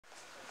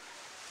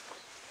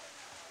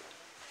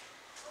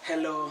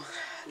Hello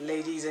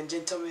ladies and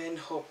gentlemen,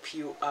 hope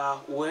you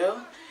are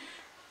well.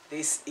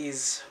 This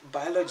is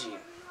biology.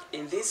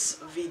 In this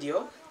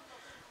video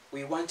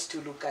we want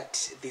to look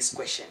at this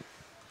question.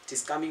 It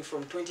is coming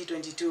from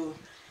 2022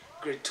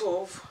 grade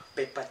 12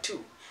 paper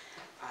 2,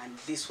 and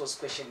this was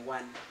question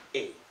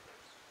 1a.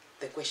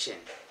 The question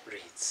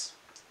reads,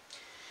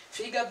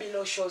 figure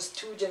below shows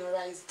two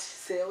generalized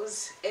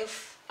cells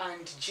F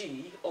and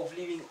G of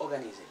living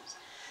organisms.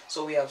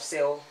 So we have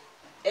cell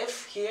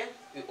F here,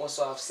 we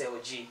also have cell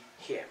G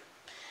here.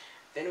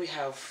 Then we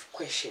have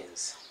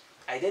questions.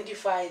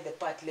 Identify the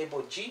part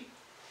labeled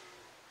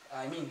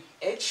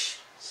H,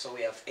 so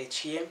we have H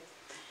here.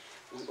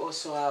 We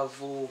also have,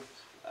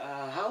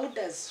 how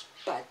does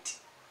part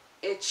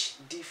H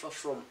differ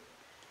from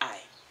I?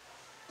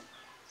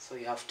 So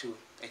you have to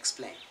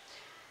explain.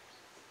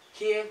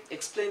 Here,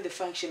 explain the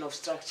function of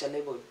structure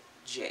labeled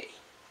J.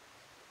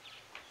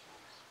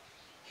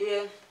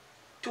 Here,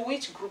 to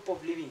which group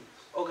of living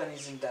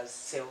organism does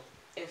cell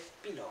F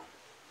belong?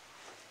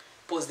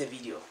 Pause the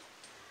video.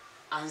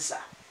 Answer.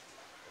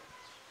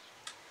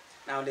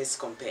 Now let's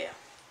compare.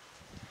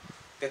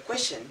 The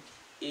question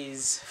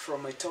is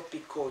from a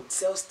topic called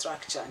cell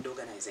structure and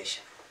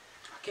organization.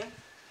 Okay?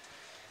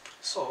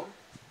 So,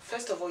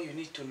 first of all, you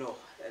need to know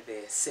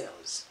the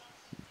cells.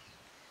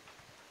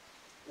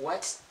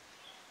 What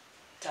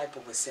type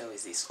of a cell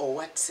is this? Or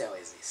what cell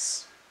is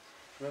this?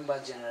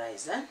 Remember,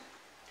 generalize, eh?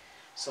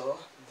 So,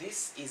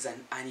 this is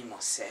an animal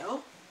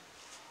cell.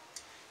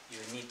 You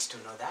need to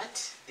know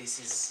that. This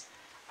is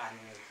an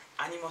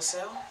animal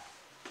cell.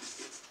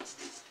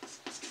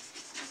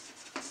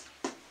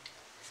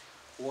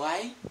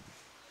 Why?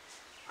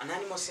 An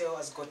animal cell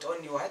has got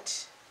only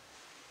what?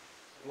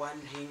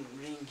 One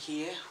ring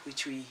here,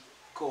 which we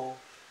call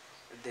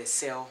the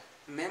cell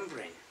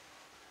membrane.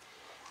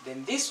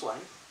 Then this one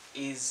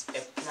is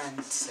a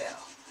plant cell.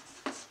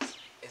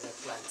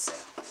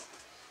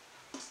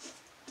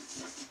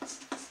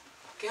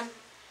 Okay?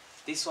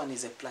 This one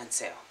is a plant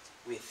cell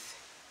with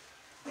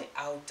the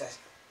outer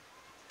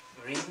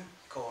ring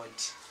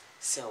called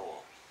cell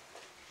wall.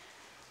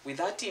 With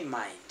that in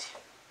mind,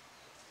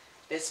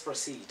 let's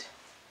proceed.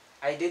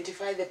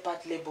 Identify the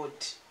part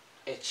labeled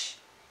H.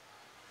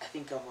 I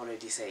think I've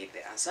already said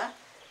the answer.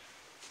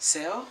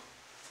 Cell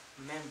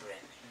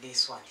membrane.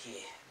 This one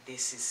here.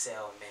 This is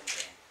cell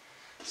membrane.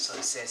 So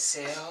it says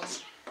cell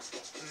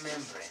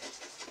membrane.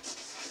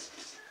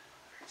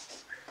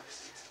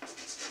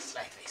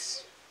 Like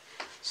this.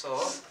 So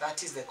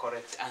that is the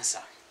correct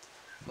answer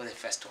for the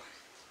first one.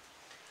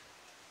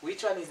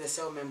 Which one is the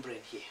cell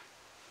membrane here?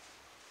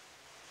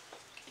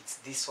 It's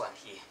this one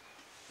here,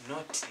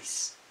 not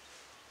this.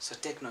 So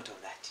take note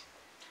of that.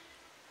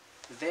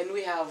 Then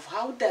we have,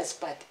 how does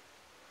part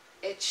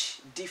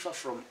H differ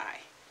from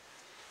I?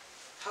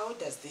 How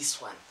does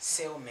this one,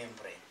 cell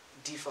membrane,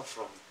 differ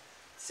from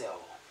cell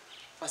wall?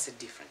 What's the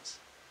difference?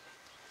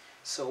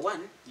 So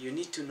one, you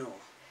need to know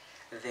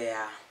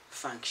their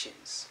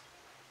functions.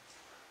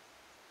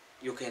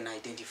 You can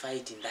identify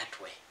it in that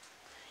way.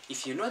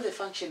 If you know the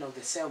function of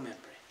the cell membrane,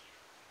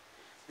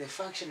 the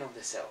function of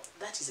the cell,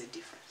 that is a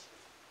difference.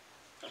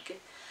 Okay?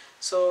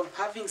 So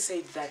having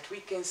said that, we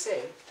can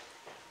say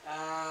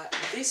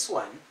this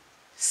one,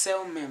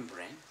 cell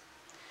membrane,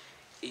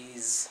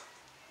 is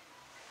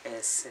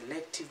a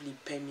selectively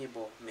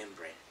permeable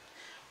membrane,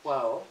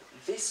 while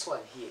this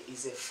one here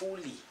is a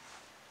fully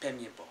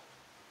permeable.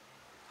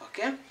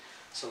 Okay?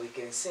 So we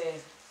can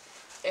say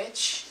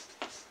H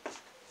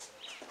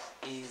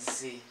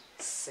is a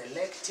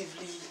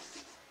selectively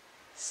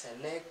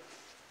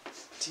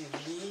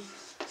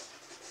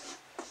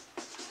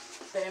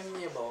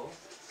permeable,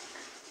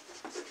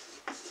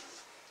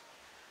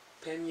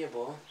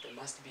 there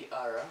must be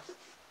R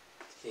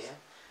here,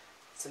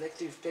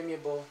 selective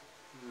permeable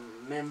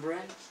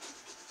membrane,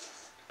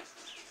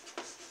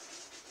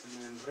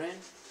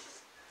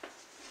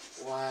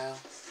 while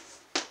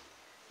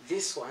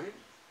this one,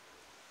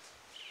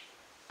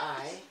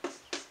 I,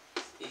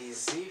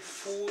 is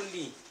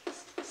fully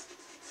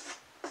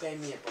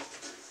permeable.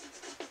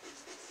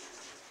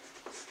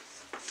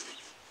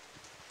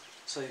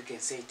 So you can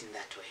say it in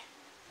that way.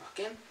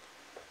 Okay?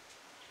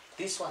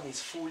 This one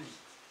is fully,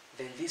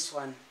 then this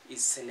one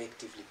is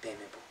selectively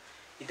permeable.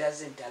 It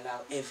doesn't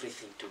allow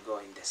everything to go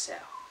in the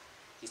cell.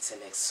 It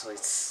selects, so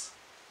it's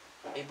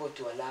able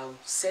to allow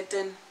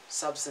certain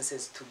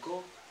substances to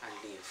go and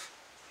leave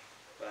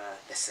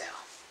the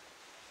cell.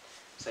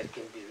 So it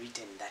can be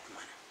written in that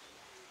manner.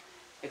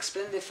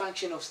 Explain the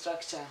function of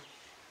structure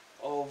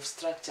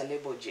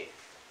labeled J.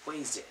 Where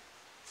is J?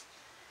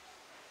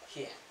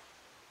 Here.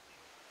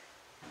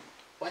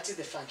 What is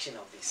the function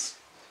of this?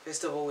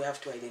 First of all, we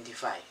have to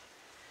identify.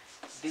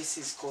 This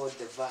is called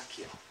the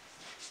vacuole.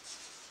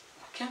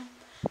 Okay?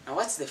 Now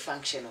what's the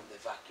function of the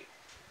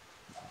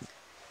vacuole?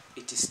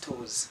 It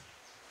stores.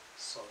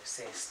 So we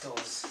say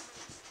stores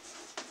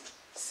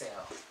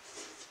cell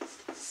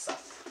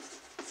sap.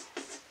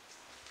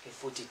 Okay,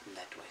 put it in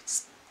that way. It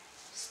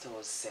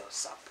stores cell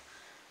sap.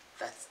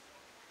 That's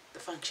the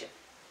function.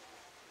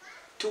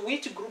 To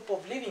which group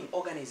of living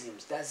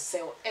organisms does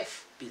cell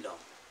F belong?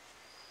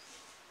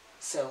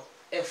 So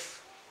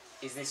F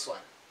is this one.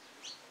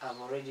 I've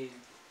already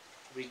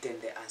written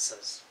the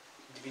answers.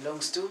 It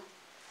belongs to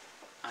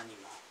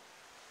animal.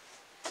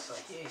 So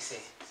here you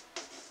say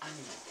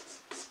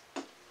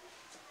animal.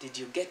 Did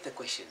you get the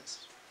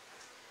questions?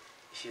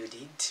 If you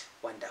did,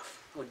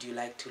 wonderful. Would you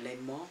like to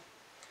learn more?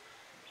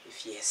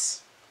 If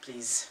yes,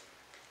 please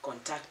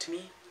contact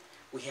me.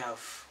 We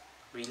have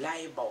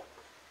reliable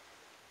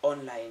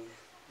online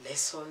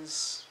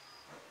lessons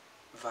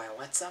via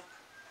WhatsApp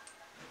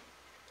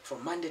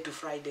from Monday to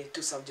Friday,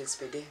 2 subjects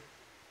per day.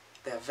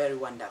 They are very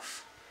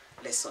wonderful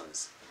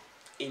lessons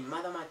in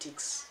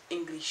mathematics,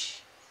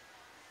 English,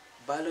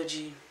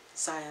 biology,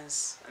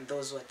 science, and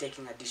those who are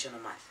taking additional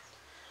math.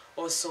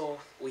 Also,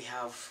 we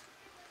have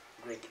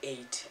grade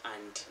 8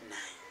 and 9.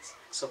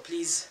 So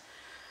please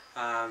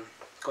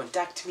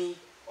contact me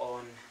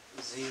on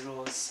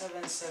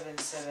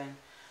 0777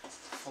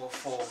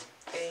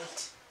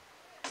 448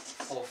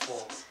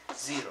 440.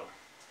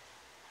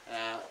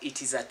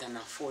 It is at an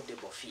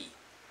affordable fee.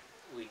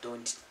 We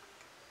don't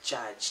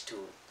charge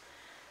to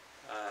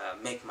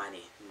make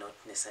money, not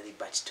necessarily,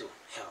 but to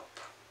help.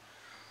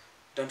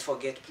 Don't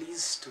forget,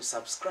 please, to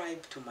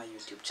subscribe to my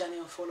YouTube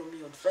channel. Follow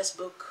me on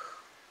Facebook,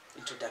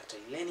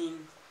 Introductory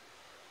Learning,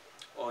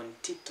 on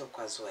TikTok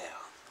as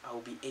well. I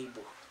will be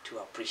able to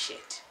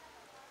appreciate.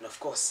 And of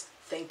course,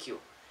 thank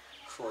you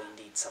for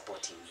indeed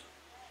supporting me.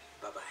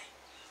 Bye-bye.